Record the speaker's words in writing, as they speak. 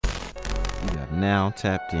now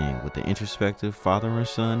tapped in with the introspective father and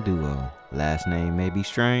son duo. Last name may be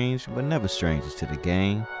strange, but never strangers to the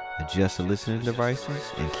game. Adjust the listening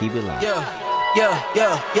devices and keep it live.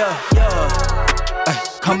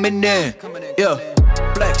 Coming in,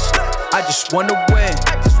 flex. I just wanna win,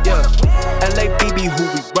 LABB, who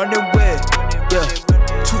we running with,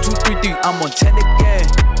 2233, I'm on 10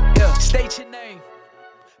 again, state your name.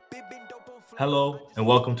 Hello, and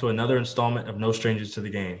welcome to another installment of No Strangers to the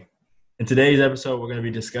Game. In today's episode, we're going to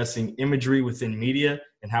be discussing imagery within media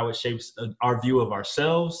and how it shapes our view of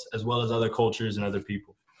ourselves as well as other cultures and other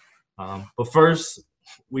people. But first,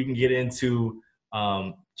 we can get into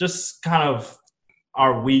just kind of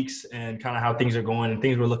our weeks and kind of how things are going and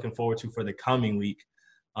things we're looking forward to for the coming week.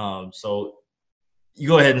 So you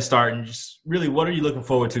go ahead and start, and just really, what are you looking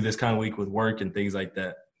forward to this kind of week with work and things like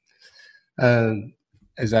that?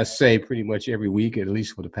 As I say pretty much every week, at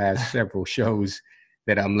least for the past several shows,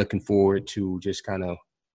 that I'm looking forward to just kind of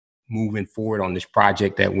moving forward on this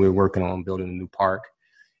project that we're working on, building a new park,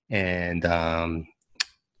 and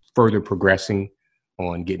further progressing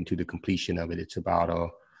on getting to the completion of it. It's about a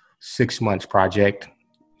 6 months project.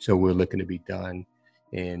 So we're looking to be done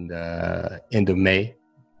in the end of May,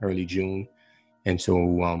 early June. And so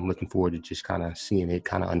I'm looking forward to just kind of seeing it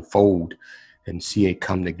kind of unfold and see it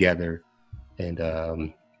come together. And,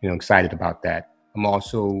 excited about that. I'm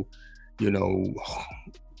also,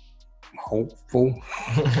 hopeful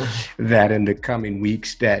that in the coming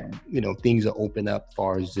weeks that, things will open up as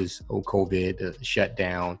far as this COVID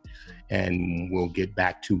shutdown, and we'll get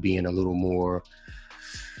back to being a little more,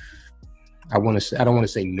 I don't want to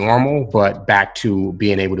say normal, but back to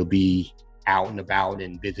being able to be out and about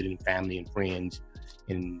and visiting family and friends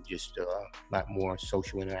and just a lot more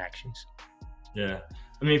social interactions. Yeah.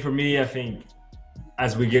 I mean, for me, I think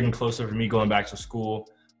as we're getting closer for me going back to school,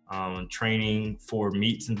 training for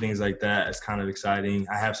meets and things like that is kind of exciting.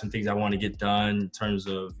 I have some things I want to get done in terms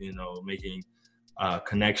of, making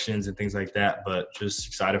connections and things like that, but just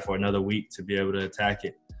excited for another week to be able to attack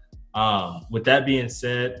it. With that being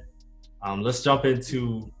said, let's jump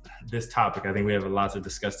into this topic. I think we have a lot to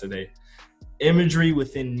discuss today. Imagery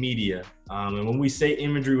within media. And when we say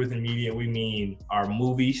imagery within media, we mean our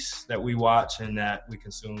movies that we watch and that we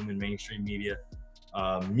consume in mainstream media,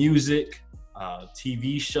 music,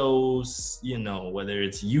 TV shows, whether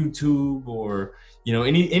it's YouTube or,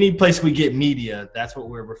 any place we get media. That's what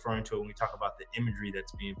we're referring to when we talk about the imagery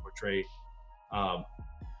that's being portrayed.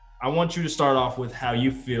 I want you to start off with how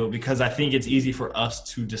you feel, because I think it's easy for us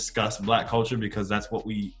to discuss Black culture because that's what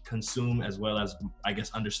we consume as well as, I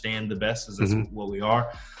guess, understand the best, as that's what we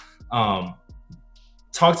are.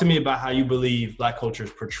 Talk to me about how you believe Black culture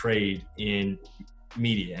is portrayed in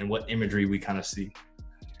media and what imagery we kind of see.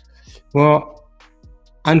 Well,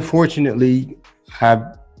 unfortunately,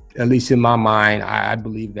 at least in my mind, I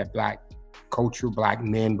believe that Black culture, Black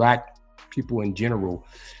men, Black people in general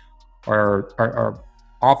are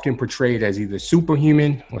often portrayed as either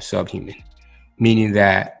superhuman or subhuman, meaning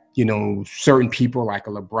that, certain people like a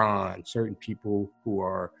LeBron, certain people who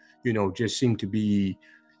are, just seem to be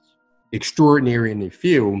extraordinary in their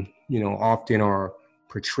field, often are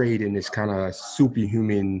portrayed in this kind of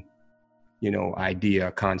superhuman,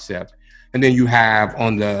 idea, concept. And then you have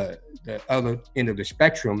on the other end of the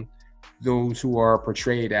spectrum, those who are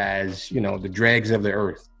portrayed as, the dregs of the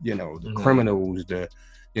earth, the criminals, the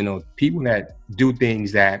people that do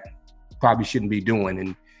things that probably shouldn't be doing,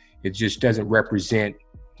 and it just doesn't represent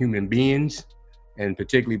human beings, and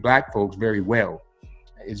particularly Black folks, very well.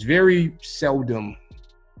 It's very seldom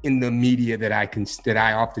in the media that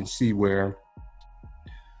I often see where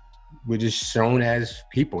we're just shown as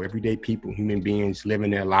people, everyday people, human beings living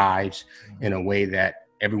their lives in a way that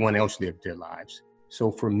everyone else lived their lives. So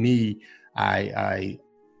for me, I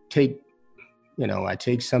take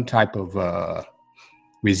some type of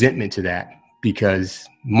resentment to that, because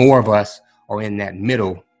more of us are in that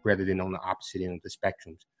middle rather than on the opposite end of the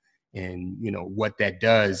spectrum. And what that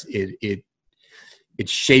does is it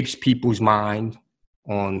shapes people's mind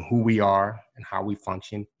on who we are and how we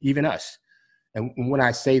function, even us. And when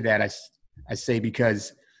I say that, I say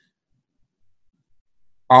because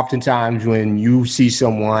oftentimes when you see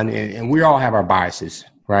someone, and we all have our biases,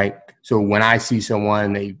 right? So when I see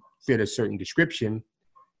someone, they fit a certain description,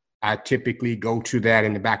 I typically go to that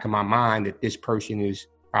in the back of my mind that this person is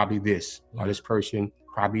probably this, or this person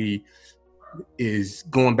probably is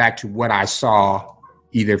going back to what I saw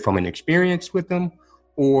either from an experience with them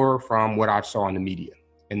or from what I saw in the media.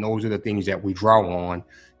 And those are the things that we draw on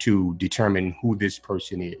to determine who this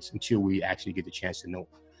person is until we actually get the chance to know.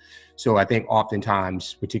 So I think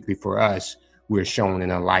oftentimes, particularly for us, we're shown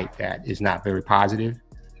in a light that is not very positive.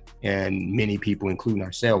 and many people, including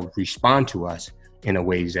ourselves, respond to us in a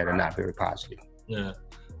ways that are not very positive. Yeah.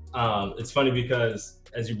 It's funny because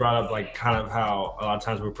as you brought up, like kind of how a lot of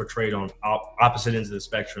times we're portrayed on opposite ends of the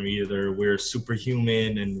spectrum. Either we're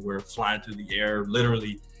superhuman and we're flying through the air,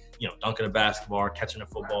 literally, dunking a basketball or catching a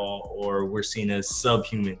football, or we're seen as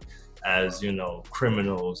subhuman, as,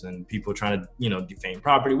 criminals and people trying to, defame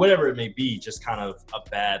property, whatever it may be, just kind of a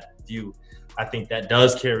bad view. I think that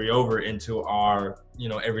does carry over into our,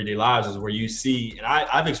 everyday lives, is where you see, and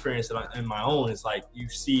I've experienced it in my own, it's like you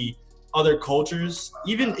see other cultures,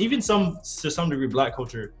 even some, to some degree, Black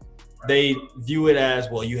culture, they view it as,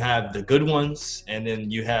 well, you have the good ones and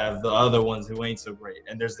then you have the other ones who ain't so great.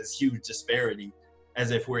 And there's this huge disparity,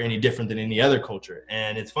 as if we're any different than any other culture.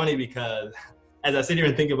 And it's funny because as I sit here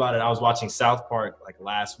and think about it, I was watching South Park like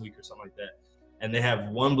last week or something like that. And they have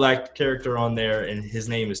one Black character on there and his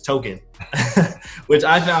name is Token, which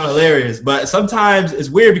I found hilarious. But sometimes it's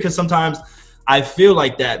weird because sometimes I feel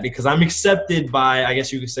like that because I'm accepted by, I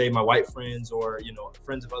guess you could say, my white friends or,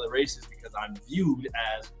 friends of other races, because I'm viewed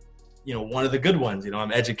as, one of the good ones.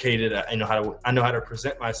 I'm educated. I know how to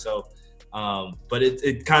present myself. But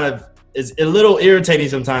it kind of is a little irritating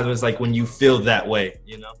sometimes when it's like when you feel that way,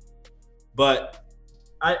 But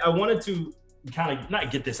I wanted to kind of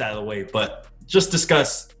not get this out of the way, but just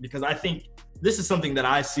discuss, because I think this is something that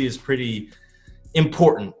I see as pretty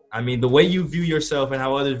important. I mean, the way you view yourself and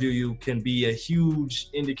how others view you can be a huge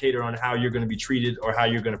indicator on how you're going to be treated or how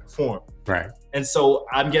you're going to perform. Right. And so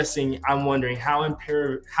I'm wondering how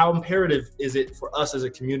imperative is it for us as a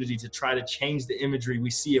community to try to change the imagery we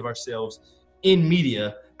see of ourselves in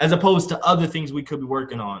media, as opposed to other things we could be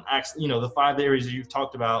working on. The 5 areas you've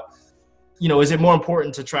talked about, is it more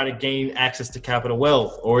important to try to gain access to capital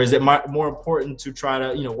wealth, or is it more important to try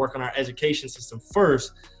to, work on our education system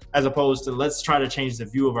first, as opposed to let's try to change the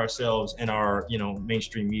view of ourselves in our,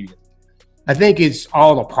 mainstream media? I think it's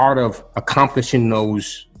all a part of accomplishing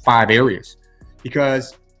those 5 areas,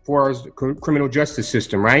 because for the criminal justice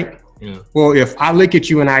system, right? Yeah. Well, if I look at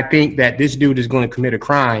you and I think that this dude is going to commit a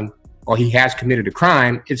crime, or he has committed a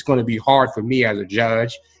crime, it's going to be hard for me as a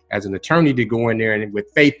judge, as an attorney, to go in there and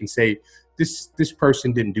with faith and say, this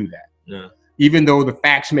person didn't do that. Yeah. Even though the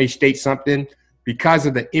facts may state something, because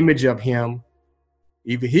of the image of him,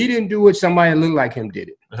 if he didn't do it, somebody that looked like him did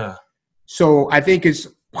it. Uh-huh. So I think it's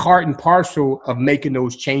part and parcel of making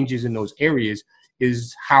those changes in those areas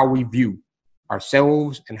is how we view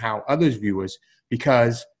ourselves and how others view us,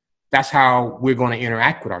 because that's how we're going to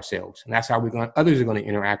interact with ourselves. And that's how others are going to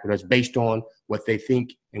interact with us based on what they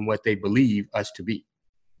think and what they believe us to be.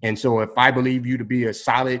 And so if I believe you to be a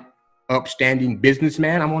solid, upstanding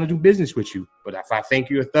businessman, I'm going to do business with you. But if I think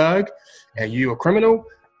you're a thug and you're a criminal,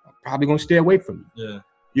 I'm probably going to stay away from you.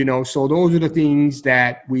 Yeah. So those are the things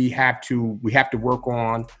that we have to work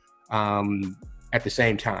on at the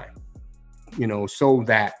same time, so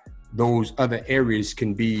that those other areas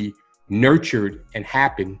can be nurtured and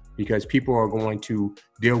happen, because people are going to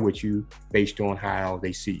deal with you based on how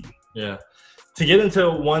they see you. Yeah. To get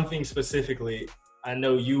into one thing specifically, I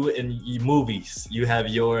know you in movies, you have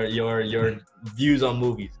your views on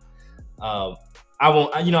movies. I'll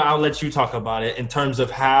let you talk about it in terms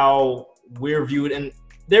of how we're viewed. And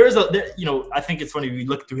I think it's funny, we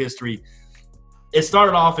look through history. It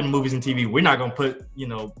started off in movies and TV. We're not going to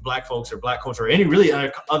put, Black folks or Black culture or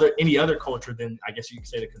any other culture than, I guess you could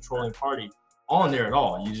say, the controlling party on there at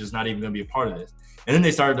all. You're just not even going to be a part of this. And then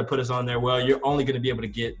they started to put us on there. Well, you're only going to be able to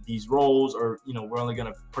get these roles, or, we're only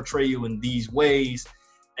going to portray you in these ways.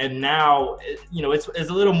 And now, it's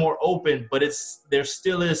a little more open, but there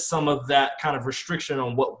still is some of that kind of restriction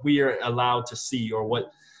on what we are allowed to see, or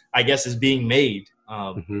what I guess is being made.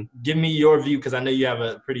 Give me your view, because I know you have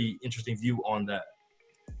a pretty interesting view on that.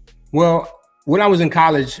 Well, when I was in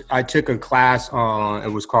college, I took a class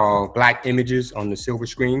it was called Black Images on the Silver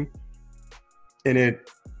Screen. And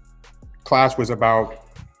class was about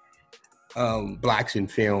Blacks in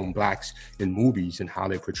film, Blacks in movies, and how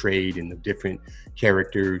they're portrayed in the different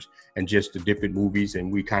characters and just the different movies.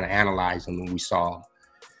 And we kind of analyzed them and we saw them.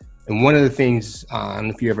 And one of the things, I don't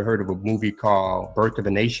know if you ever heard of a movie called Birth of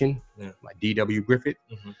a Nation, by D.W. Griffith.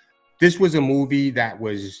 Mm-hmm. This was a movie that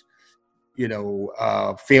was,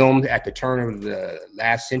 filmed at the turn of the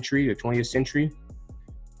last century, the 20th century,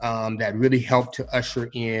 that really helped to usher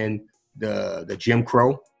in the Jim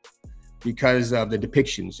Crow, because of the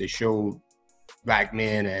depictions. They showed Black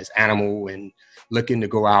men as animal and looking to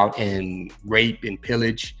go out and rape and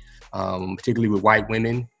pillage, particularly with white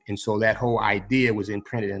women. And so that whole idea was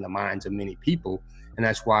imprinted in the minds of many people. And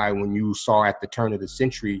that's why when you saw at the turn of the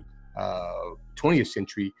century, 20th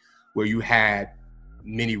century, where you had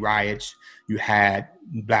many riots. You had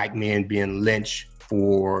black men being lynched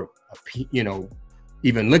for,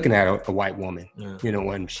 even looking at a white woman. Yeah.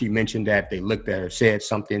 When she mentioned that, they looked at her, said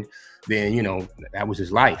something, then, that was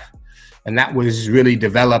his life. And that was really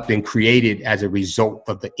developed and created as a result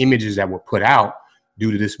of the images that were put out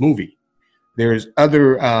due to this movie. There's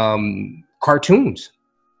other cartoons.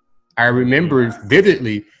 I remember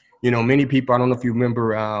vividly, many people, I don't know if you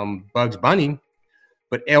remember Bugs Bunny,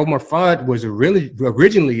 but Elmer Fudd was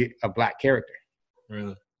originally a black character.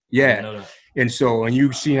 Really? Yeah. And so, and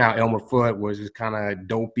you've seen how Elmer Fudd was just kind of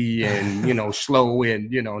dopey and, slow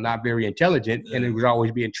and, not very intelligent. Yeah. And it was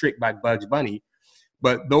always being tricked by Bugs Bunny.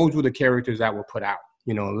 But those were the characters that were put out,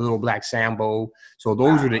 Little Black Sambo. So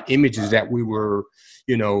those were the images that we were,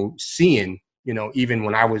 seeing, even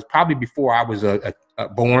when I was probably before I was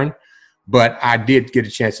born. But I did get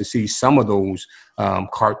a chance to see some of those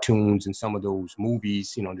cartoons and some of those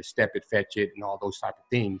movies, the Step It, Fetch It and all those type of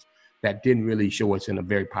things that didn't really show us in a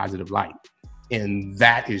very positive light. And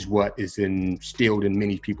that is what is instilled in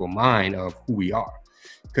many people's mind of who we are.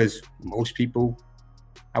 Because most people,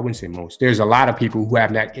 I wouldn't say most, there's a lot of people who have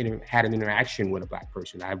not had an interaction with a black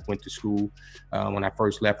person. I went to school, when I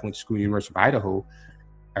first went to school, University of Idaho.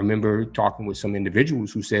 I remember talking with some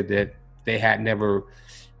individuals who said that they had never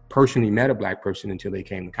personally met a black person until they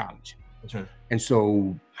came to college. Okay. And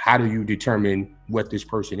so how do you determine what this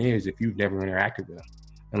person is if you've never interacted with them?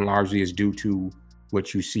 And largely is due to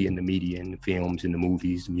what you see in the media and the films and the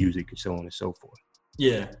movies, the music, and so on and so forth.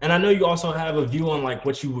 Yeah. And I know you also have a view on like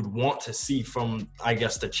what you would want to see from, I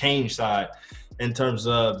guess, the change side, in terms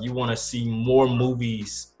of you want to see more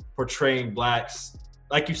movies portraying blacks,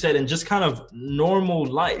 like you said, in just kind of normal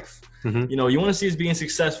life. Mm-hmm. You want to see us being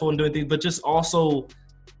successful and doing things, but just also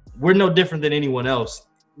we're no different than anyone else.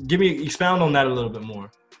 Expound on that a little bit more.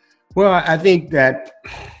 Well, I think that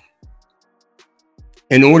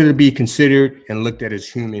in order to be considered and looked at as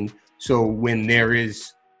human, so when there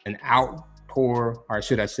is an outpour, or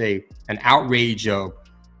should I say, an outrage of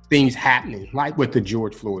things happening, like with the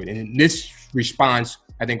George Floyd, and in this response,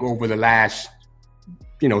 I think over the last,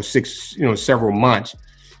 several months,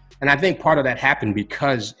 and I think part of that happened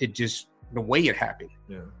because the way it happened,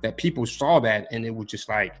 that people saw that, and it was just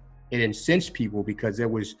like, it incensed people because there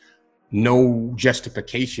was no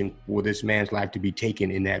justification for this man's life to be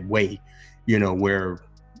taken in that way, where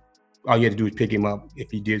all you had to do is pick him up.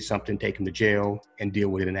 If he did something, take him to jail and deal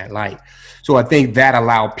with it in that light. So I think that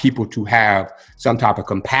allowed people to have some type of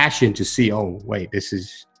compassion to see, oh, wait, this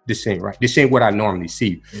ain't right. This ain't what I normally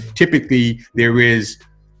see. Mm-hmm. Typically, there is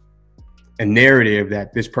a narrative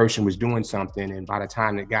that this person was doing something, and by the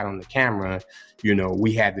time it got on the camera,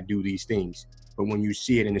 we had to do these things. But when you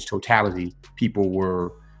see it in its totality, people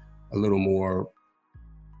were a little more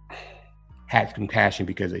had compassion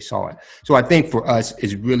because they saw it. So I think for us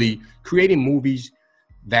is really creating movies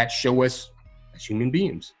that show us as human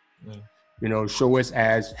beings, show us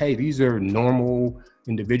as, hey, these are normal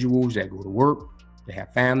individuals that go to work, they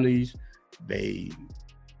have families, they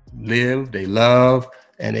live, they love,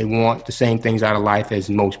 and they want the same things out of life as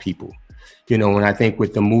most people. And I think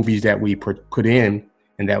with the movies that we put in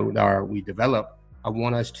and that we develop, I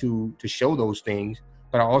want us to show those things,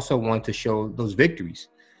 but I also want to show those victories.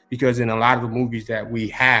 Because in a lot of the movies that we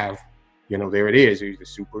have, there it is. You're either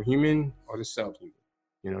superhuman or the subhuman.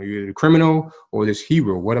 You're either the criminal or this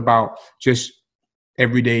hero. What about just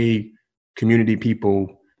everyday community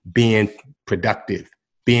people being productive,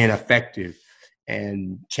 being effective,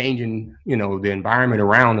 and changing, the environment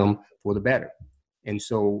around them for the better? And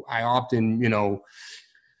so I often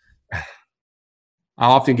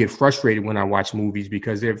get frustrated when I watch movies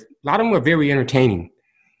because a lot of them are very entertaining.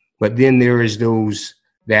 But then there is those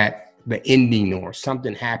that the ending or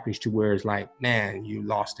something happens to where it's like, man, you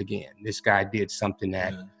lost again. This guy did something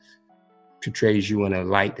that portrays you in a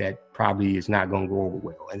light that probably is not going to go over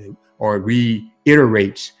well, or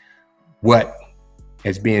reiterates what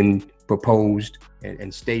has been proposed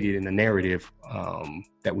and stated in the narrative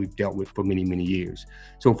that we've dealt with for many, many years.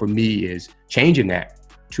 So for me is changing that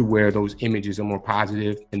to where those images are more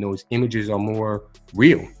positive and those images are more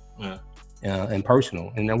real and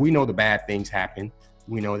personal. And then we know the bad things happen.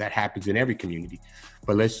 We know that happens in every community,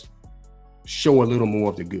 but let's show a little more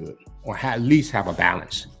of the good, or at least have a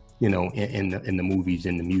balance, in the movies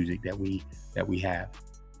and the music that we have.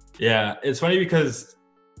 Yeah, it's funny because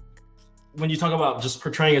when you talk about just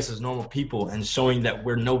portraying us as normal people and showing that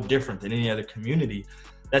we're no different than any other community,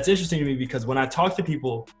 that's interesting to me because when I talk to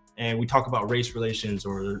people and we talk about race relations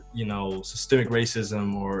or, systemic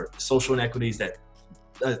racism or social inequities that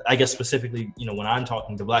I guess specifically, when I'm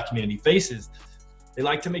talking, the Black community faces, they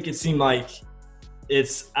like to make it seem like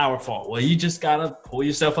it's our fault. Well, you just gotta pull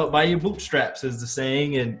yourself up by your bootstraps, is the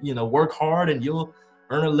saying, and work hard and you'll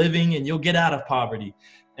earn a living and you'll get out of poverty.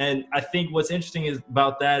 And I think what's interesting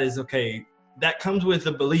about that is, okay, that comes with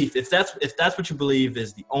a belief. If that's what you believe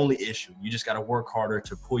is the only issue, you just gotta work harder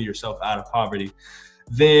to pull yourself out of poverty,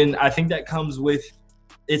 then I think that comes with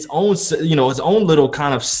its own little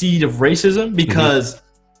kind of seed of racism, because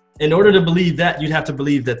in order to believe that, you'd have to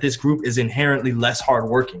believe that this group is inherently less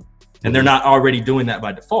hardworking, and they're not already doing that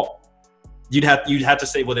by default. You'd have to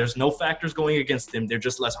say, well, there's no factors going against them. They're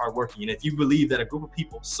just less hardworking. And if you believe that a group of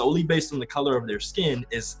people solely based on the color of their skin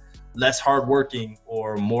is less hardworking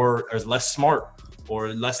or less smart or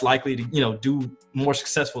less likely to, do more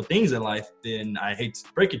successful things in life, then I hate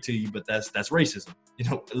to break it to you, but that's racism,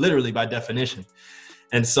 literally by definition.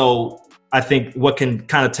 And so I think what can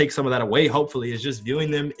kind of take some of that away, hopefully, is just viewing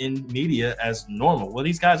them in media as normal. Well,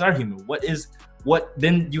 these guys are human.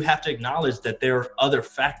 Then you have to acknowledge that there are other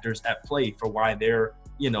factors at play for why they're,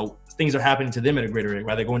 things are happening to them at a greater rate,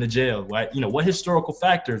 why they're going to jail, why, what historical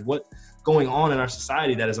factors, what going on in our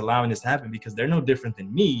society that is allowing this to happen, because they're no different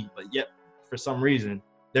than me, but yet for some reason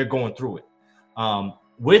they're going through it.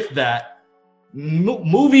 With that,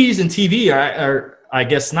 movies and TV are, I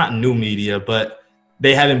guess, not new media, but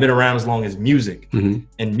they haven't been around as long as music.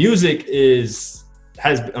 And music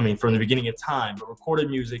from the beginning of time, but recorded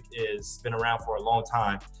music has been around for a long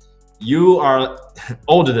time. You are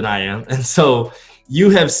older than I am, and so you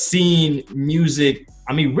have seen music.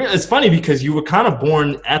 It's funny because you were kind of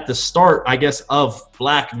born at the start, I guess, of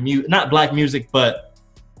not black music, but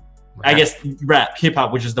rap. I guess rap, hip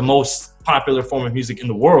hop, which is the most popular form of music in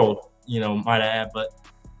the world, might I add, but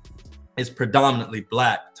it's predominantly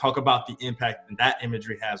black. Talk about the impact that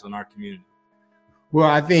imagery has on our community. Well,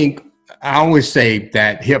 I think I always say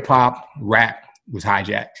that hip hop, rap was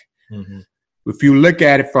hijacked. If you look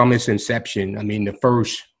at it from its inception, the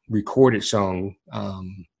first recorded song,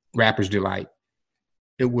 Rapper's Delight,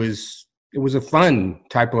 it was a fun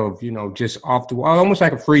type of, just off the wall, almost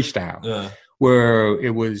like a freestyle, where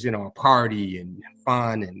it was, a party and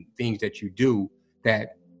fun and things that you do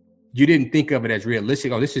that you didn't think of it as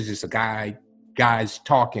realistic. Oh, this is just guys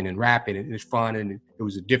talking and rapping, and it's fun, and it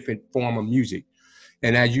was a different form of music.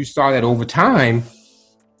 And as you saw that over time,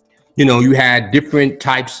 you had different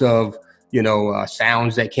types of,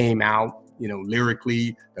 sounds that came out,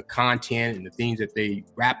 lyrically, the content and the things that they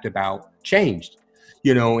rapped about changed,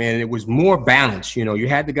 and it was more balanced. You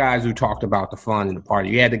had the guys who talked about the fun and the party.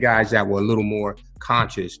 You had the guys that were a little more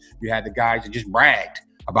conscious. You had the guys that just bragged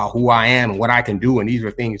about who I am and what I can do. And these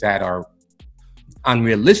are things that are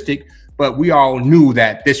unrealistic, but we all knew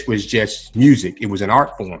that this was just music. It was an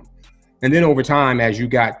art form. And then over time, as you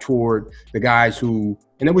got toward the guys who,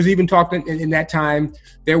 and it was even talked in that time,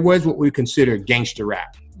 there was what we consider gangster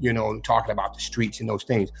rap, talking about the streets and those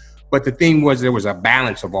things. But the thing was, there was a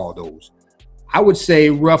balance of all those. I would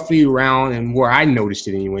say roughly around, and where I noticed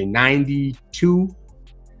it anyway, 92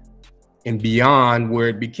 and beyond, where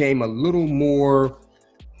it became a little more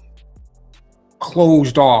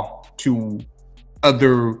closed off to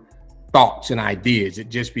other thoughts and ideas. It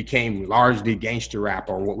just became largely gangster rap,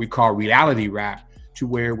 or what we call reality rap, to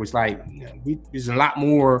where it was like, there's a lot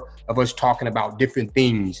more of us talking about different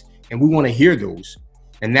things, and we want to hear those.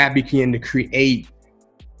 And that began to create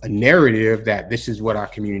a narrative that this is what our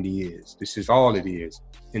community is. This is all it is.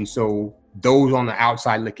 And so those on the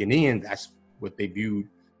outside looking in, that's what they viewed,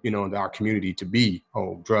 our community to be.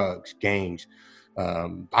 Oh, drugs, gangs,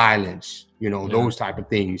 violence, those type of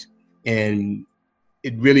things. And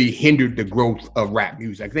it really hindered the growth of rap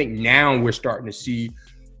music. I think now we're starting to see,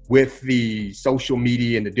 with the social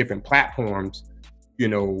media and the different platforms,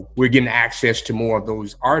 we're getting access to more of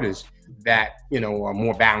those artists that, are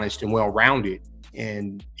more balanced and well-rounded,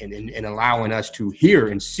 and allowing us to hear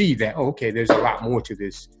and see that, okay, there's a lot more to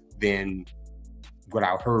this than what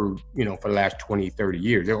I've heard, for the last 20, 30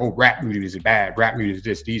 years. Rap music is bad. Rap music is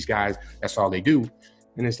this. These guys, that's all they do.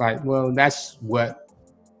 And it's like, well, that's what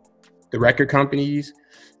the record companies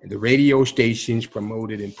and the radio stations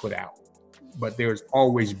promoted and put out. But there's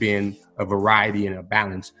always been a variety and a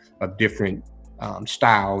balance of different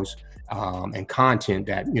styles and content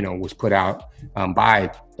that, was put out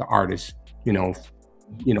by the artists,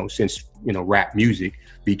 since, rap music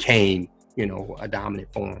became, a dominant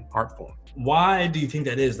art form. Why do you think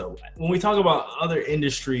that is, though? When we talk about other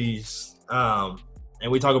industries, and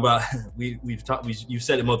we talk about, you've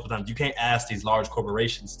said it multiple times, you can't ask these large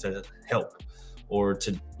corporations to help or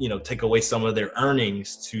to, take away some of their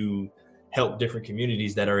earnings to help different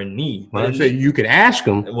communities that are in need. Well, I say you could ask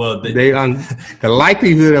them. Well, the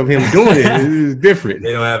likelihood of him doing it is different.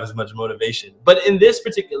 They don't have as much motivation. But in this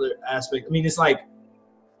particular aspect, it's like,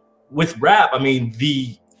 with rap, I mean,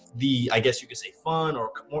 the I guess you could say fun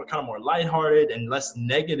or more lighthearted and less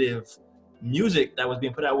negative music that was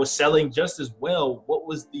being put out was selling just as well. What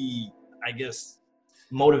was the, I guess,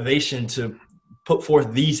 motivation to put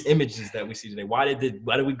forth these images that we see today? Why did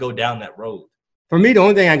we go down that road? For me, the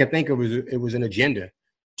only thing I could think of was it was an agenda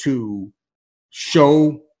to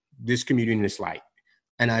show this community in this light.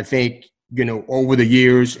 And I think, over the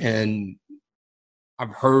years, and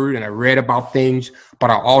I've heard and I read about things, but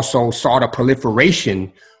I also saw the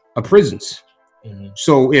proliferation of prisons. Mm-hmm.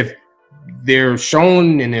 So if they're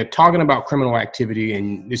shown and they're talking about criminal activity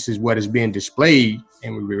and this is what is being displayed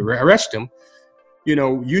and we arrest them,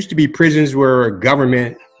 used to be prisons were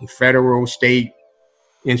government, federal, state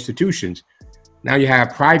institutions. Now you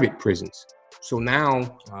have private prisons. So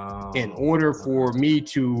now in order for me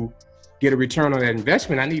to get a return on that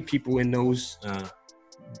investment, I need people in those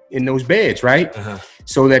beds, right? Uh-huh.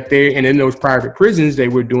 So that and in those private prisons, they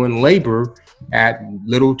were doing labor at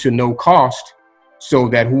little to no cost so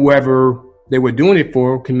that whoever they were doing it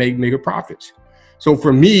for can make bigger profits. So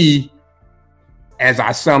for me, as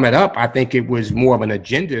I sum it up, I think it was more of an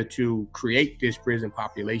agenda to create this prison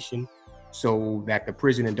population so that the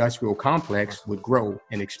prison industrial complex would grow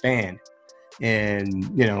and expand. And,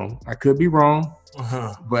 I could be wrong,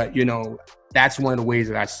 but, that's one of the ways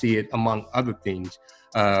that I see it, among other things.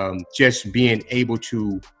 Just being able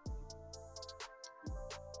to,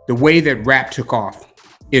 the way that rap took off,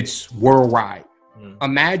 it's worldwide.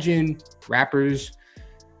 Imagine rappers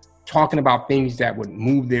talking about things that would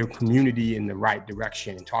move their community in the right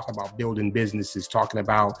direction, and talking about building businesses, talking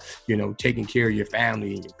about, taking care of your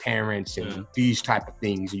family and your parents and these type of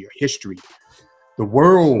things, your history. The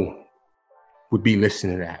world would be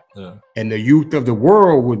listening to that. Yeah. And the youth of the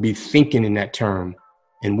world would be thinking in that term.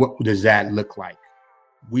 And what does that look like?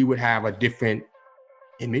 We would have a different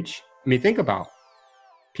image. I mean, think about it.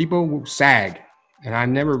 People will sag, and I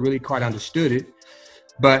never really quite understood it,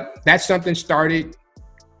 but that's something started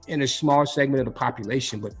in a small segment of the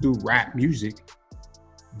population, but through rap music,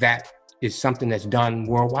 that is something that's done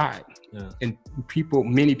worldwide. Yeah. And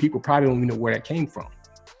many people probably don't even know where that came from.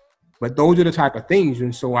 But those are the type of things.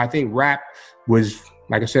 And so I think rap was,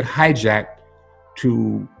 like I said, hijacked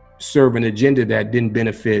to serve an agenda that didn't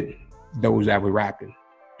benefit those that were rapping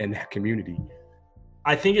in that community.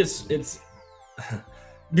 I think it's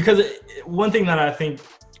because one thing that I think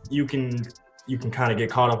you can kind of get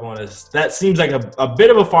caught up on is that seems like a bit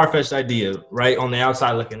of a far-fetched idea, right? On the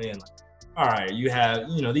outside looking in, like, all right, you have,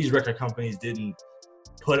 these record companies didn't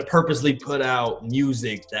purposely put out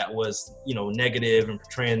music that was, negative and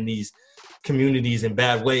portraying these communities in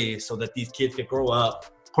bad ways so that these kids could grow up,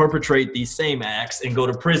 perpetrate these same acts, and go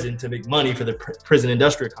to prison to make money for the prison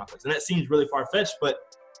industrial complex. And that seems really far-fetched, but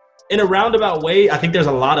in a roundabout way, I think there's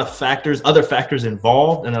a lot of other factors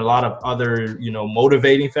involved, and a lot of other,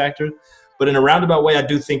 motivating factors. But in a roundabout way, I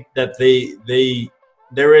do think that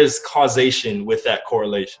there is causation with that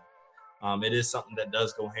correlation. It is something that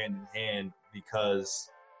does go hand in hand, because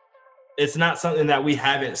it's not something that we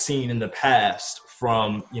haven't seen in the past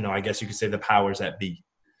from, I guess you could say, the powers that be.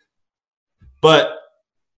 But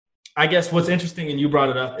I guess what's interesting, and you brought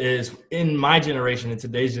it up, is in my generation, in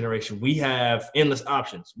today's generation, we have endless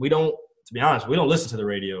options. We don't, to be honest, we don't listen to the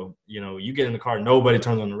radio. You get in the car, nobody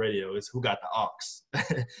turns on the radio. It's who got the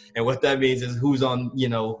aux. And what that means is who's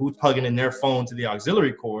plugging in their phone to the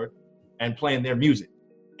auxiliary cord and playing their music.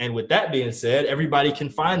 And with that being said, everybody can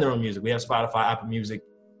find their own music. We have Spotify, Apple Music.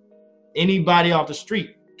 Anybody off the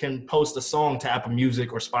street can post a song to Apple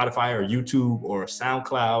Music or Spotify or YouTube or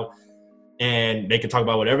SoundCloud, and they can talk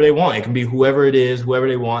about whatever they want. It can be whoever it is, whoever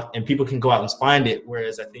they want, and people can go out and find it.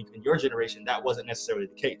 Whereas I think in your generation, that wasn't necessarily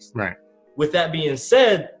the case. Right. With that being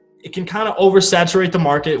said, it can kind of oversaturate the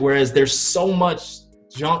market, whereas there's so much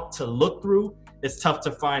junk to look through, it's tough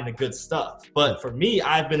to find the good stuff. But for me,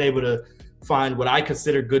 I've been able to find what I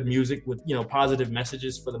consider good music with, positive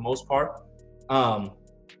messages for the most part.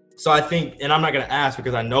 So I think, and I'm not going to ask,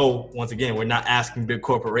 because I know, once again, we're not asking big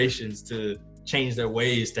corporations to change their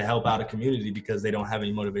ways to help out a community, because they don't have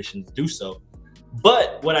any motivation to do so.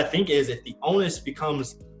 But what I think is, if the onus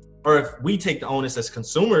becomes, or if we take the onus as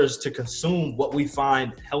consumers to consume what we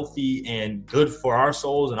find healthy and good for our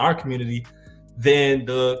souls and our community, then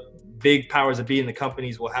the big powers that be in the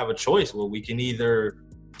companies will have a choice. Well, we can either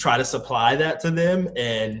try to supply that to them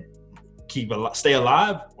and stay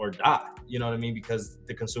alive, or die. You know what I mean? Because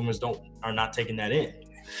the consumers are not taking that in.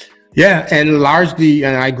 Yeah, and largely,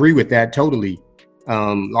 and I agree with that totally.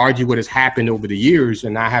 Largely what has happened over the years,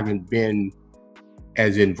 and I haven't been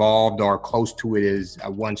as involved or close to it as I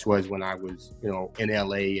once was when I was, in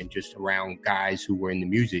LA and just around guys who were in the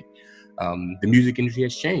music. the music industry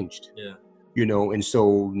has changed. Yeah. You know, and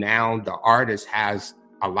so now the artist has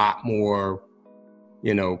a lot more,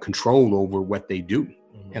 you know, control over what they do.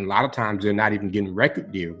 And a lot of times they're not even getting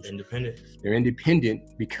record deals. Independent. They're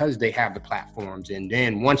independent because they have the platforms. And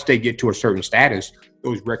then once they get to a certain status,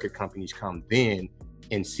 those record companies come then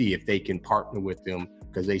and see if they can partner with them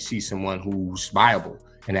because they see someone who's viable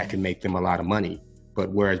and that can make them a lot of money.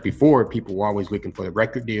 But whereas before, people were always looking for the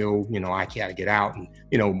record deal, you know, I gotta get out. And,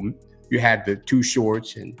 you know, you had the Too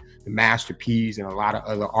Shorts and the Master P's and a lot of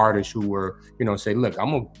other artists who were, you know, say, look,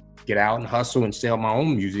 I'm gonna get out and hustle and sell my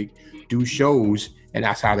own music, do shows. And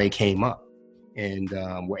that's how they came up and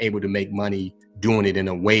were able to make money doing it in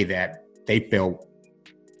a way that they felt,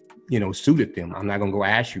 you know, suited them. I'm not gonna go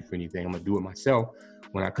ask you for anything. I'm gonna do it myself.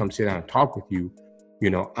 When I come sit down and talk with you, you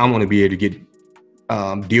know, I want to be able to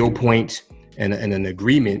get deal points and an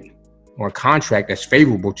agreement or a contract that's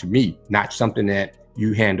favorable to me, not something that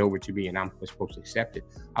you hand over to me and I'm supposed to accept it.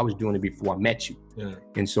 I was doing it before I met you. Yeah.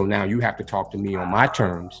 And so now you have to talk to me on my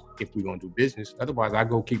terms if we're gonna do business. Otherwise, I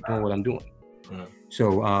go keep doing what I'm doing. Yeah.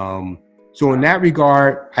 So in that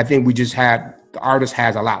regard, I think the artist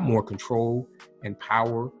has a lot more control and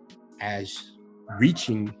power as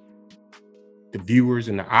reaching the viewers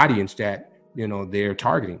and the audience that, you know, they're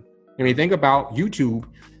targeting. I mean, think about YouTube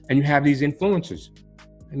and you have these influencers.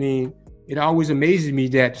 I mean, it always amazes me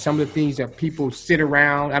that some of the things that people sit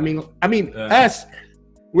around, us,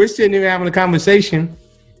 we're sitting there having a conversation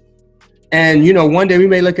and, you know, one day we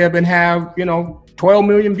may look up and have, you know, 12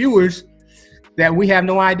 million viewers that we have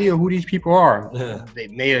no idea who these people are. Yeah. They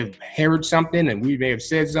may have heard something and we may have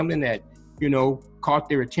said something that, you know, caught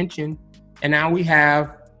their attention. And now we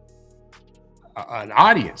have an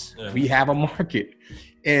audience. Yeah. We have a market.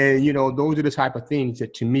 And, you know, those are the type of things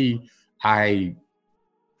that to me, I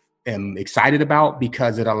am excited about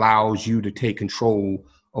because it allows you to take control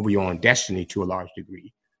over your own destiny to a large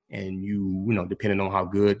degree. And you know, depending on how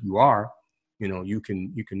good you are, you know, you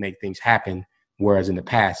can make things happen. Whereas in the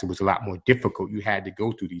past, it was a lot more difficult. You had to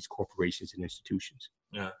go through these corporations and institutions.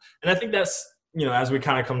 Yeah. And I think that's, you know, as we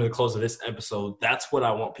kind of come to the close of this episode, that's what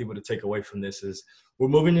I want people to take away from this is we're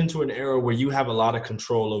moving into an era where you have a lot of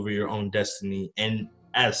control over your own destiny. And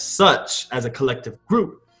as such, as a collective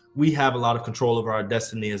group, we have a lot of control over our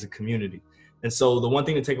destiny as a community. And so the one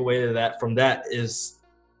thing to take away from that is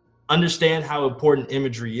understand how important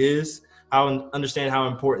imagery is, understand how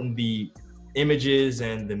important the images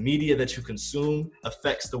and the media that you consume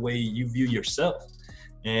affects the way you view yourself.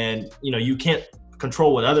 And, you know, you can't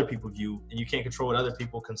control what other people view and you can't control what other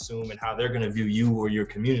people consume and how they're going to view you or your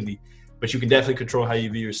community, but you can definitely control how you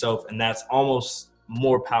view yourself. And that's almost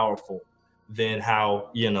more powerful than how,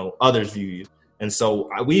 you know, others view you. And so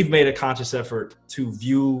we've made a conscious effort to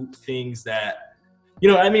view things that, you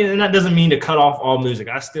know, I mean, and that doesn't mean to cut off all music.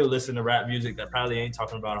 I still listen to rap music that probably ain't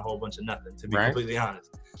talking about a whole bunch of nothing, to be completely honest.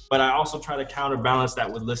 But I also try to counterbalance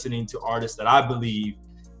that with listening to artists that I believe,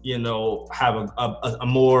 you know, have a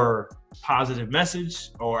more positive message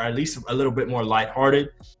or at least a little bit more lighthearted.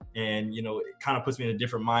 And, you know, it kind of puts me in a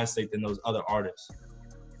different mind state than those other artists.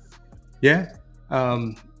 Yeah.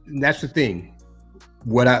 That's the thing.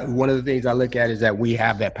 One of the things I look at is that we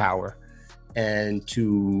have that power and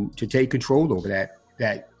to take control over that,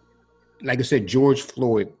 like I said, George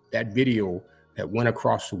Floyd, that video that went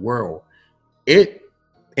across the world, it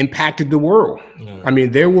impacted the world. Yeah. I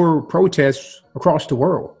mean, there were protests across the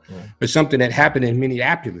world. Yeah. It's something that happened in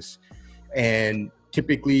Minneapolis. And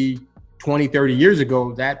typically 20, 30 years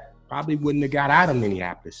ago, that probably wouldn't have got out of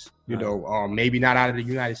Minneapolis, you know, or maybe not out of the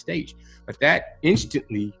United States. But that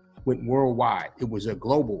instantly went worldwide. It was a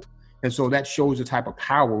global. And so that shows the type of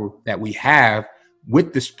power that we have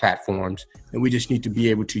with these platforms. And we just need to be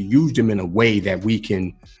able to use them in a way that we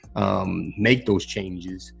can make those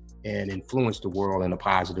changes and influence the world in a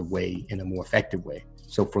positive way, in a more effective way.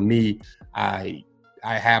 So for me, I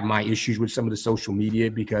have my issues with some of the social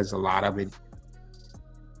media because a lot of it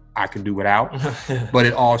I can do without, but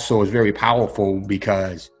it also is very powerful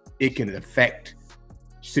because it can affect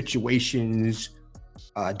situations,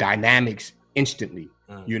 dynamics instantly,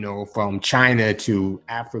 you know, from China to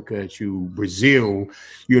Africa to Brazil.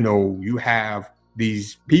 You know, you have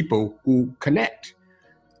these people who connect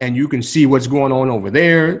and you can see what's going on over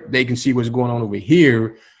there. They can see what's going on over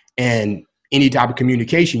here. And any type of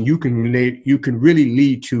communication, you can really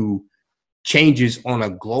lead to changes on a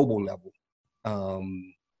global level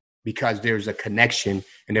because there's a connection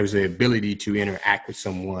and there's the ability to interact with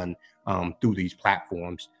someone through these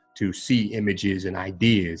platforms to see images and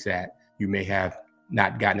ideas that you may have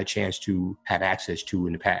not gotten a chance to have access to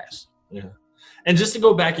in the past. Yeah. And just to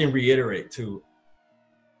go back and reiterate too,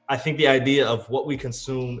 I think the idea of what we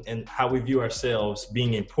consume and how we view ourselves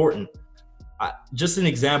being important. Just an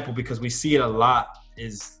example, because we see it a lot,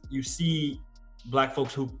 is you see Black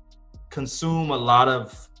folks who consume a lot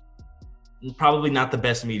of probably not the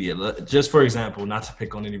best media. Just for example, not to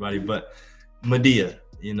pick on anybody, but Madea,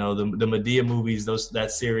 you know, the Madea movies,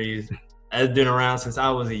 that series has been around since I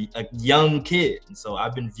was a young kid. And so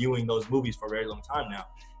I've been viewing those movies for a very long time now.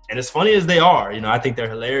 And as funny as they are, you know, I think they're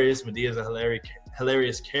hilarious. Madea is a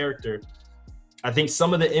hilarious character. I think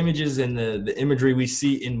some of the images and the imagery we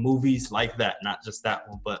see in movies like that, not just that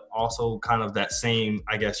one, but also kind of that same,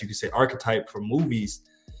 I guess you could say, archetype for movies,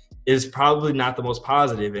 is probably not the most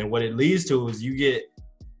positive. And what it leads to is you get,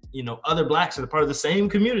 you know, other Blacks that are part of the same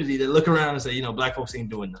community that look around and say, you know, Black folks ain't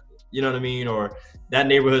doing nothing. You know what I mean? Or that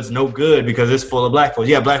neighborhood's no good because it's full of Black folks.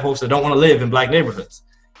 Yeah, Black folks that don't want to live in Black neighborhoods.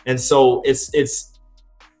 And so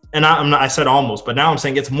and I said almost, but now I'm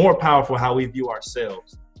saying it's more powerful how we view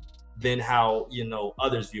ourselves than how, you know,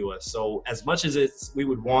 others view us. So as much as we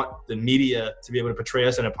would want the media to be able to portray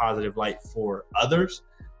us in a positive light for others,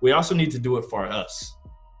 we also need to do it for us.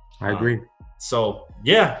 I agree. So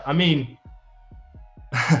yeah, I mean,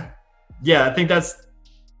 yeah, I think that's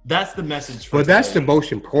the message. Well, that's the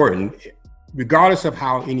most important. Regardless of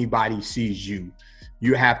how anybody sees you,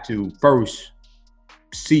 you have to first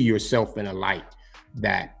see yourself in a light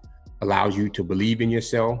that allows you to believe in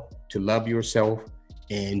yourself, to love yourself,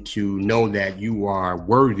 and to know that you are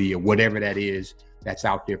worthy of whatever that is that's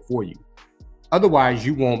out there for you. Otherwise,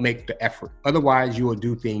 you won't make the effort. Otherwise, you will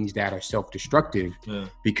do things that are self-destructive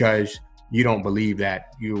because you don't believe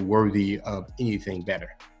that you're worthy of anything better.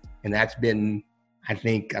 And that's been, I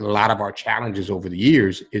think, a lot of our challenges over the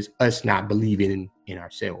years is us not believing in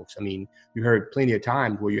ourselves. I mean, we heard plenty of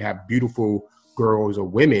times where you have beautiful girls or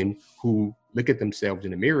women who look at themselves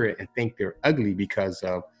in the mirror and think they're ugly because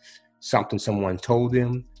of something someone told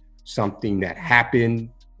them, something that happened,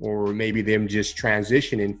 or maybe them just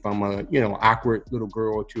transitioning from a, you know, awkward little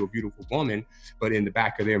girl to a beautiful woman. But in the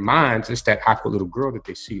back of their minds, it's that awkward little girl that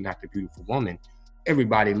they see, not the beautiful woman.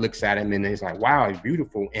 Everybody looks at them and it's like, wow, it's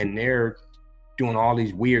beautiful. And they're doing all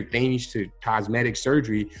these weird things to cosmetic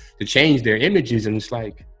surgery to change their images. And it's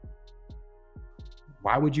like,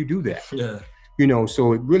 why would you do that? Yeah. You know,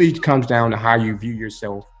 so it really comes down to how you view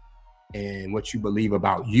yourself, and what you believe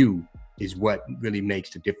about you is what really makes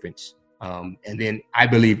the difference. And then I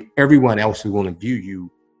believe everyone else is going to view you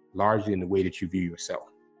largely in the way that you view yourself.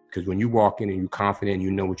 Because when you walk in and you're confident, you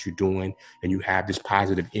know what you're doing, and you have this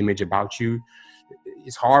positive image about you,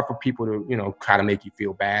 it's hard for people to, you know, try to make you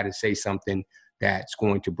feel bad and say something that's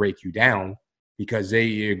going to break you down, because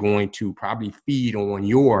they are going to probably feed on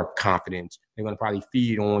your confidence. They're going to probably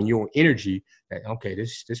feed on your energy that, okay,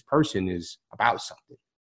 this person is about something.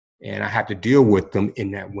 And I have to deal with them in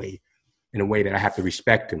that way, in a way that I have to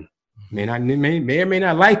respect them. May or may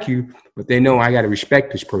not like you, but they know I got to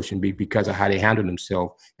respect this person because of how they handle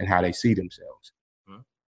themselves and how they see themselves.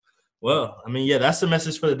 Well, I mean, yeah, that's the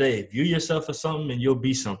message for the day. View yourself as something and you'll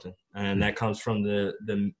be something. And that comes from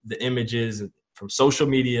the images from social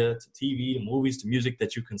media to TV to movies to music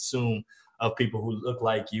that you consume of people who look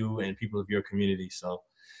like you and people of your community. So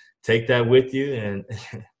take that with you, and,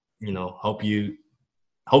 you know, hope you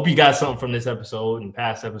got something from this episode and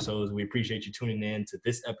past episodes. We appreciate you tuning in to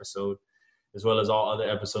this episode, as well as all other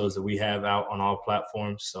episodes that we have out on all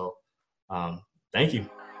platforms. So thank you.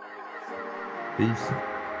 Peace.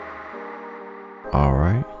 All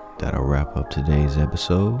right, that'll wrap up today's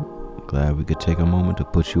episode. Glad we could take a moment to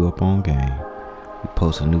put you up on game. We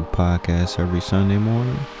post a new podcast every Sunday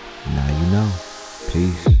morning. Now you know.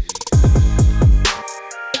 Peace.